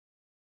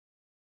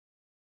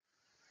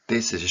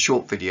This is a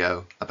short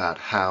video about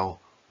how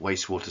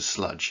wastewater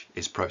sludge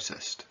is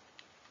processed.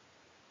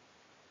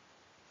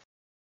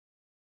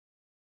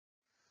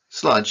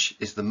 Sludge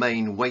is the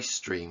main waste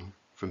stream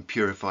from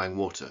purifying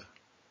water,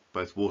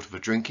 both water for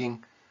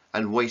drinking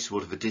and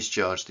wastewater for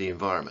discharge to the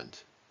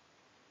environment.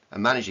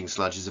 And managing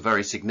sludge is a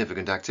very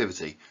significant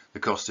activity. The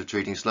cost of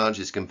treating sludge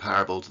is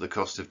comparable to the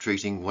cost of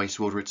treating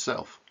wastewater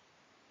itself.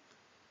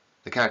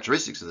 The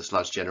characteristics of the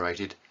sludge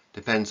generated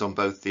depends on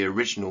both the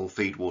original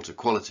feed water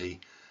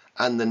quality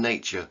and the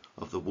nature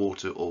of the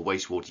water or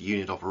wastewater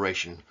unit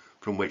operation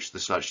from which the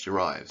sludge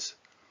derives.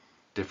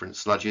 Different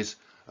sludges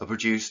are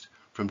produced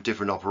from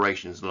different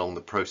operations along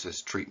the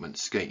process treatment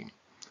scheme.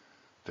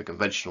 For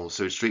conventional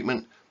sewage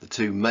treatment, the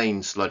two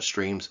main sludge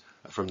streams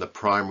are from the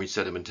primary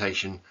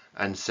sedimentation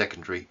and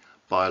secondary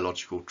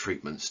biological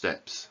treatment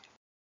steps.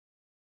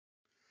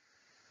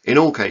 In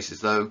all cases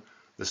though,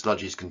 the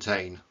sludges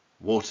contain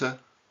water,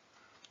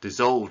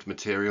 dissolved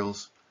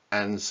materials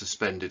and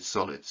suspended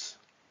solids.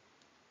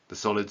 The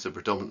solids are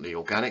predominantly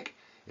organic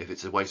if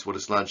it's a wastewater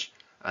sludge,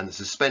 and the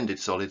suspended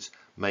solids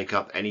make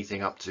up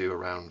anything up to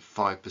around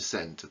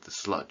 5% of the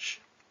sludge.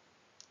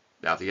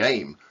 Now the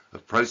aim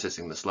of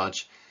processing the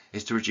sludge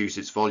is to reduce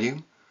its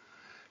volume,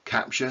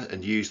 capture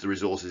and use the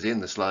resources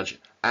in the sludge,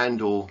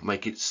 and or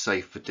make it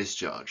safe for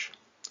discharge.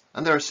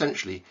 And there are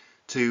essentially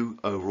two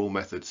overall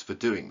methods for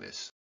doing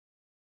this.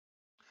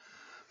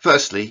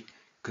 Firstly,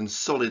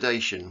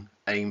 consolidation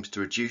aims to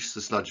reduce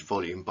the sludge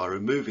volume by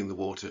removing the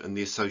water and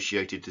the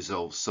associated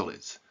dissolved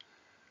solids.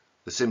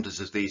 The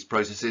simplest of these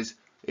processes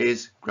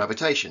is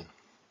gravitation.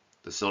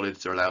 The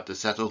solids are allowed to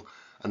settle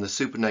and the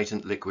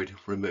supernatant liquid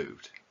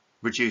removed,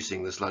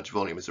 reducing the sludge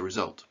volume as a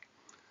result.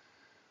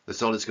 The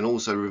solids can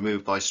also be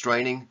removed by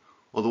straining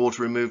or the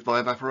water removed by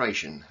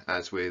evaporation,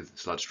 as with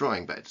sludge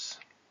drying beds.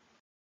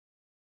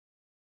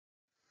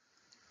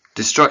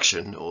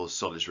 Destruction, or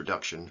solids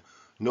reduction,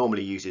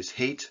 normally uses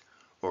heat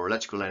or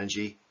electrical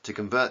energy to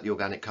convert the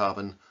organic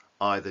carbon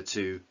either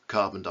to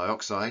carbon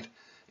dioxide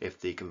if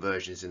the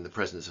conversion is in the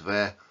presence of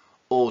air,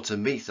 or to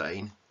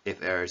methane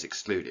if air is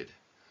excluded.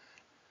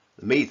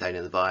 The methane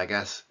in the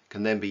biogas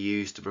can then be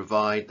used to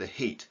provide the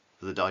heat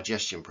for the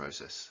digestion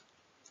process.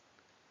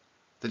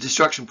 The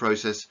destruction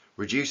process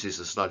reduces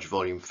the sludge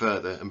volume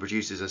further and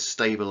produces a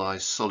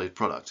stabilized solid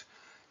product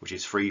which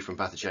is free from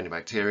pathogenic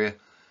bacteria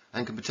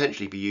and can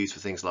potentially be used for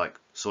things like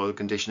soil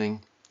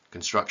conditioning,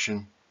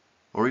 construction,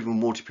 or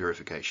even water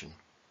purification.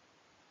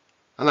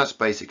 And that's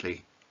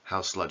basically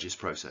how sludge is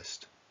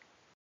processed.